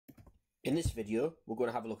In this video, we're going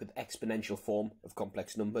to have a look at the exponential form of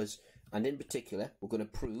complex numbers, and in particular, we're going to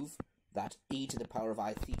prove that e to the power of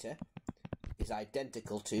I theta is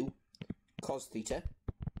identical to cos theta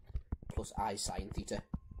plus I sine theta.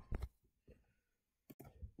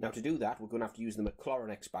 Now to do that, we're going to have to use the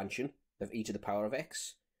Maclaurin expansion of e to the power of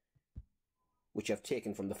x, which I've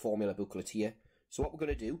taken from the formula booklet here. So what we're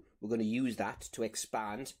going to do, we're going to use that to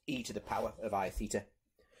expand e to the power of I theta.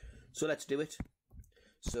 So let's do it.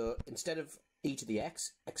 So instead of e to the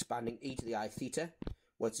x, expanding e to the I theta,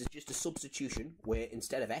 well, it's just a substitution where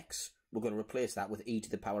instead of x, we're going to replace that with e to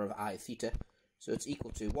the power of I theta. So it's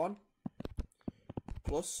equal to 1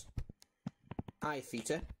 plus I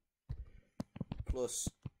theta plus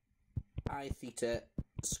I theta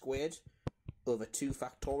squared over 2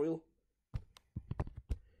 factorial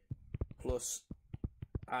plus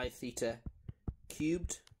I theta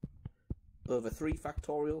cubed over 3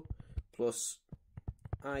 factorial plus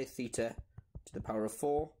I theta to the power of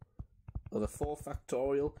 4 over 4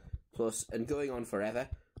 factorial plus, and going on forever,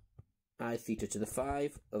 I theta to the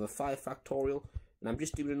 5 over 5 factorial, and I'm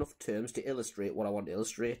just doing enough terms to illustrate what I want to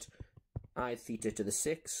illustrate. I theta to the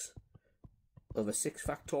 6 over 6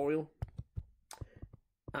 factorial,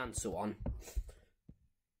 and so on.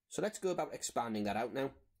 So let's go about expanding that out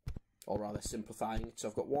now, or rather simplifying it. So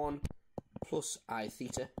I've got 1 plus I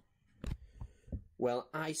theta. Well,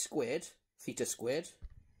 I squared, theta squared,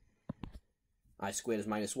 I squared is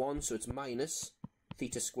minus 1, so it's minus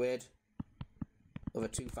theta squared over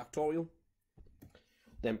 2 factorial.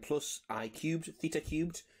 Then plus I cubed, theta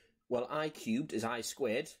cubed. Well, I cubed is I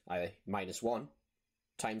squared, I minus 1,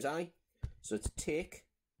 times I. So it's take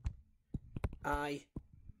I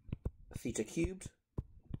theta cubed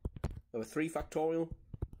over 3 factorial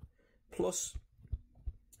plus,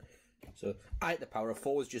 so I at the power of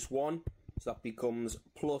 4 is just 1, so that becomes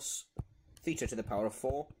plus theta to the power of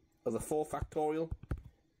 4 over 4 factorial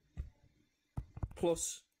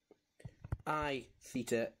plus I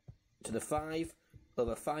theta to the 5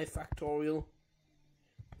 over 5 factorial,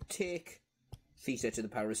 take theta to the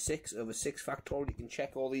power of 6 over 6 factorial. You can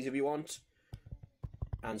check all these if you want,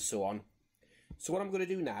 and so on. So what I'm going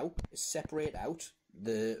to do now is separate out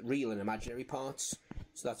the real and imaginary parts.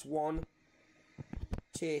 So that's 1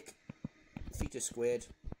 take theta squared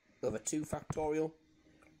over 2 factorial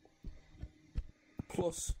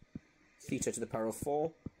plus theta to the power of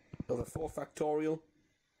 4 over 4 factorial,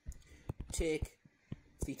 take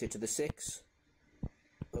theta to the 6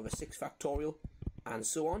 over 6 factorial, and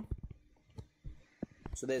so on.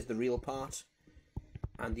 So there's the real part.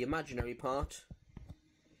 And the imaginary part,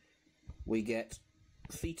 we get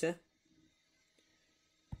theta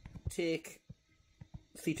take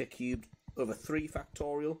theta cubed over 3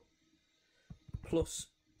 factorial plus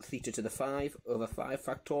theta to the 5 over 5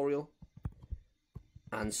 factorial,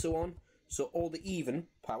 and so on. So all the even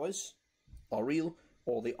powers are real,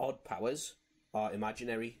 all the odd powers are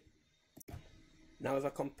imaginary. Now if I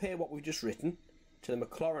compare what we've just written to the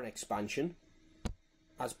Maclaurin expansion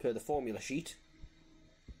as per the formula sheet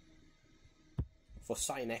for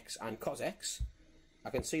sin x and cos x, I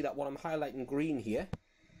can see that what I'm highlighting green here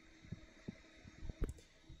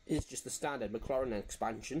is just the standard Maclaurin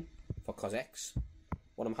expansion for cos x.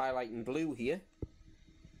 What I'm highlighting blue here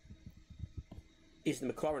is the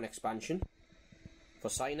Maclaurin expansion for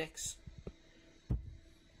sin x.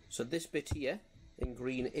 So this bit here in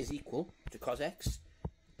green is equal to cos x.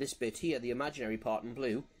 This bit here, the imaginary part in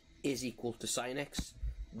blue, is equal to sin x.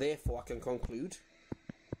 Therefore I can conclude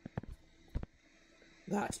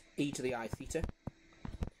that e to the I theta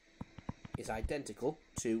is identical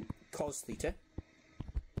to cos theta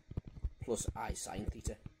plus I sine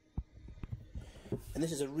theta. And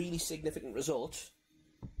this is a really significant result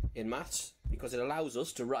in maths because it allows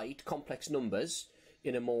us to write complex numbers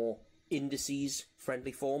in a more indices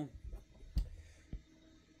friendly form.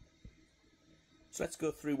 So let's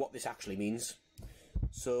go through what this actually means.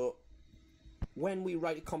 So when we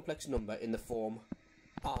write a complex number in the form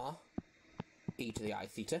r e to the I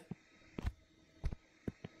theta,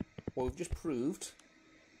 well, we've just proved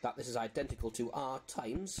that this is identical to r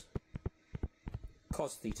times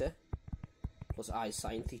cos theta plus I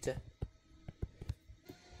sine theta.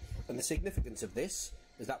 And the significance of this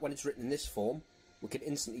is that when it's written in this form, we can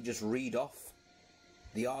instantly just read off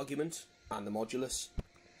the argument and the modulus.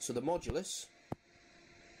 So the modulus,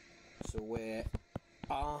 so where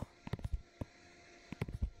r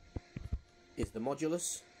is the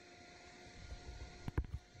modulus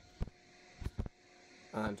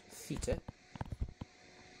and theta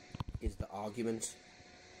is the argument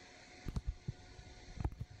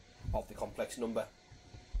of the complex number.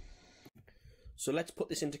 So let's put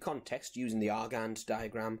this into context using the Argand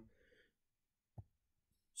diagram.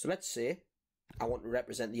 So let's say I want to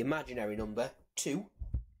represent the imaginary number 2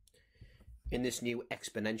 in this new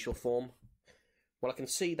exponential form. Well, I can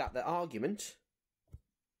see that the argument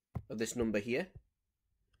of this number here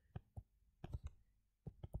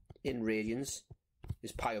in radians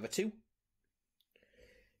is pi over 2. And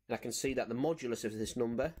I can see that the modulus of this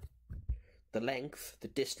number, the length, the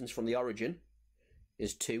distance from the origin,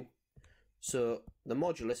 is 2. So the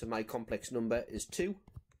modulus of my complex number is 2.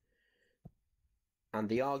 And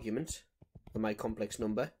the argument of my complex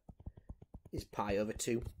number is pi over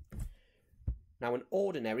 2. Now in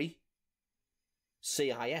ordinary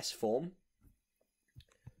CIS form,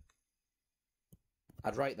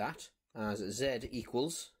 I'd write that as z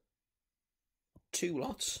equals 2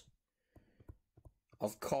 lots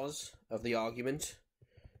of cos of the argument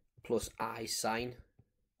plus I sine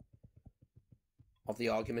of the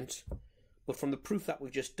argument. But from the proof that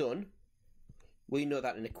we've just done, we know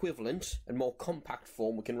that an equivalent and more compact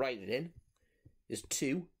form we can write it in is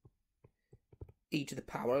 2 e to the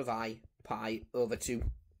power of I pi over 2.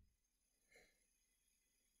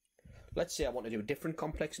 Let's say I want to do a different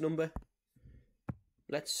complex number.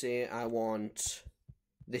 Let's say I want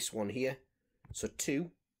this one here. So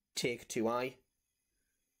 2 take 2i.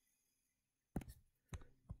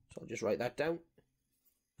 So I'll just write that down.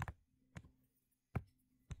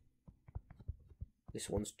 This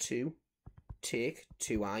one's 2 take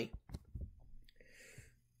 2i.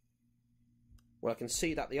 Well, I can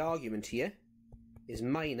see that the argument here is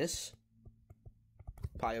minus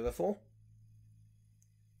pi over 4.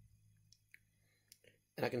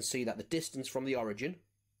 And I can see that the distance from the origin,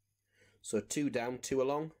 so 2 down, 2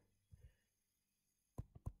 along,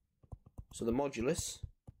 so the modulus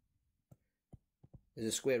is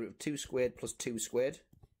the square root of 2 squared plus 2 squared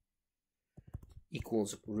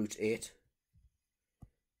equals root 8.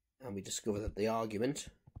 And we discover that the argument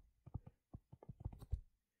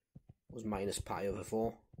was minus pi over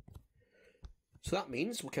 4. So that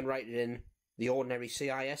means we can write it in the ordinary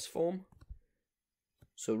CIS form.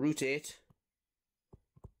 So root 8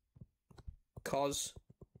 cos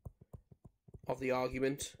of the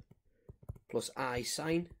argument plus I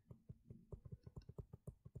sine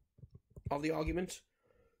of the argument,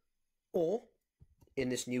 or in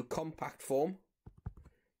this new compact form,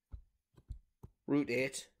 root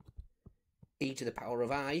 8 e to the power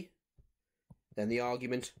of I, then the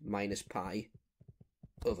argument minus pi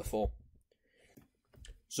over 4.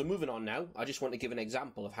 So moving on now, I just want to give an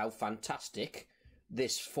example of how fantastic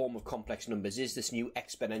this form of complex numbers is, this new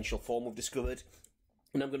exponential form we've discovered.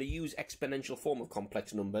 And I'm going to use exponential form of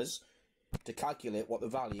complex numbers to calculate what the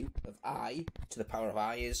value of I to the power of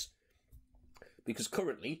I is. Because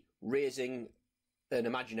currently, raising an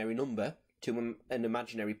imaginary number to an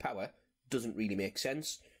imaginary power doesn't really make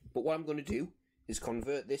sense. But what I'm going to do is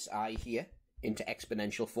convert this I here into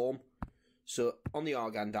exponential form. So on the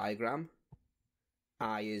Argand diagram,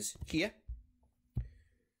 I is here.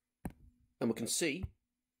 And we can see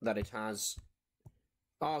that it has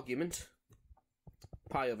argument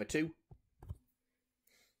pi over 2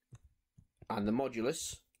 and the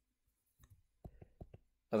modulus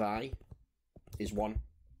of I is 1.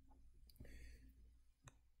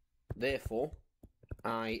 Therefore,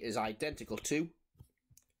 I is identical to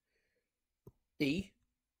E,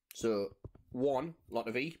 so 1 lot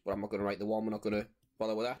of E, but I'm not going to write the 1, we're not going to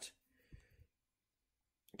bother with that,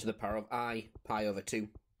 to the power of I pi over 2.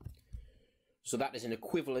 So that is an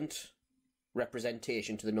equivalent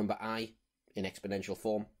representation to the number I in exponential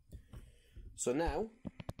form. So now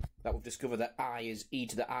that we've discovered that I is e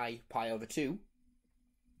to the I pi over 2,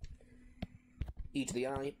 e to the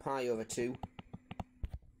I pi over 2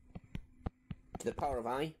 to the power of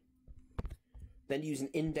I, then using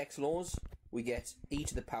index laws we get e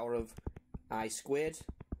to the power of I squared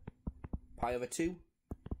pi over 2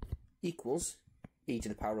 equals e to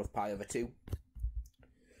the power of pi over 2.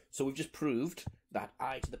 So we've just proved that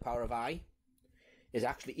I to the power of I is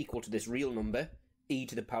actually equal to this real number, e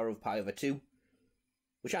to the power of pi over 2,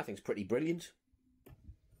 which I think is pretty brilliant.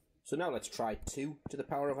 So now let's try 2 to the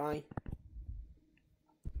power of I.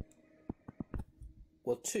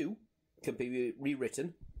 Well, 2 can be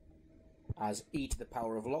rewritten as e to the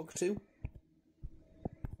power of log 2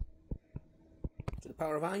 to the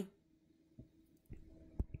power of I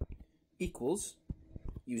equals,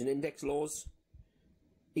 using index laws,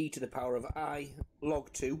 e to the power of I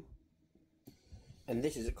log 2, and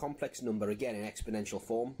this is a complex number again in exponential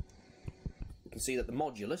form. You can see that the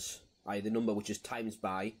modulus, i.e. the number which is times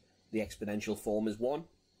by the exponential form, is 1,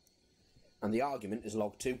 and the argument is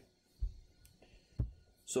log 2.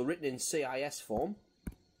 So written in CIS form,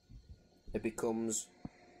 it becomes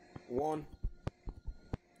 1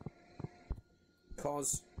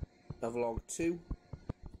 cos of log 2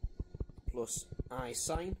 plus I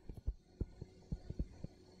sine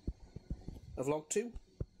of log 2.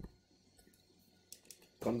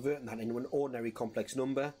 Converting that into an ordinary complex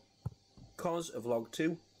number, cos of log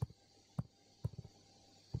 2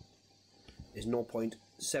 is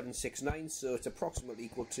 0.769, so it's approximately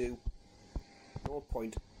equal to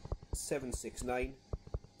 0.769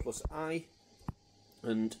 plus I,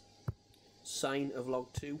 and sine of log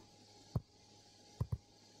 2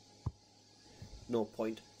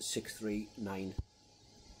 0.639.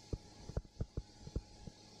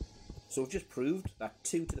 So we've just proved that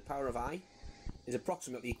 2 to the power of I is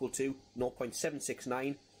approximately equal to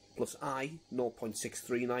 0.769 plus I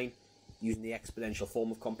 0.639 using the exponential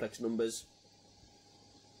form of complex numbers.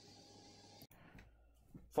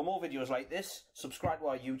 For more videos like this, subscribe to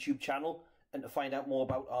our YouTube channel, and to find out more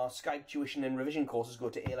about our Skype tuition and revision courses, go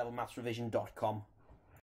to alevelmathsrevision.com.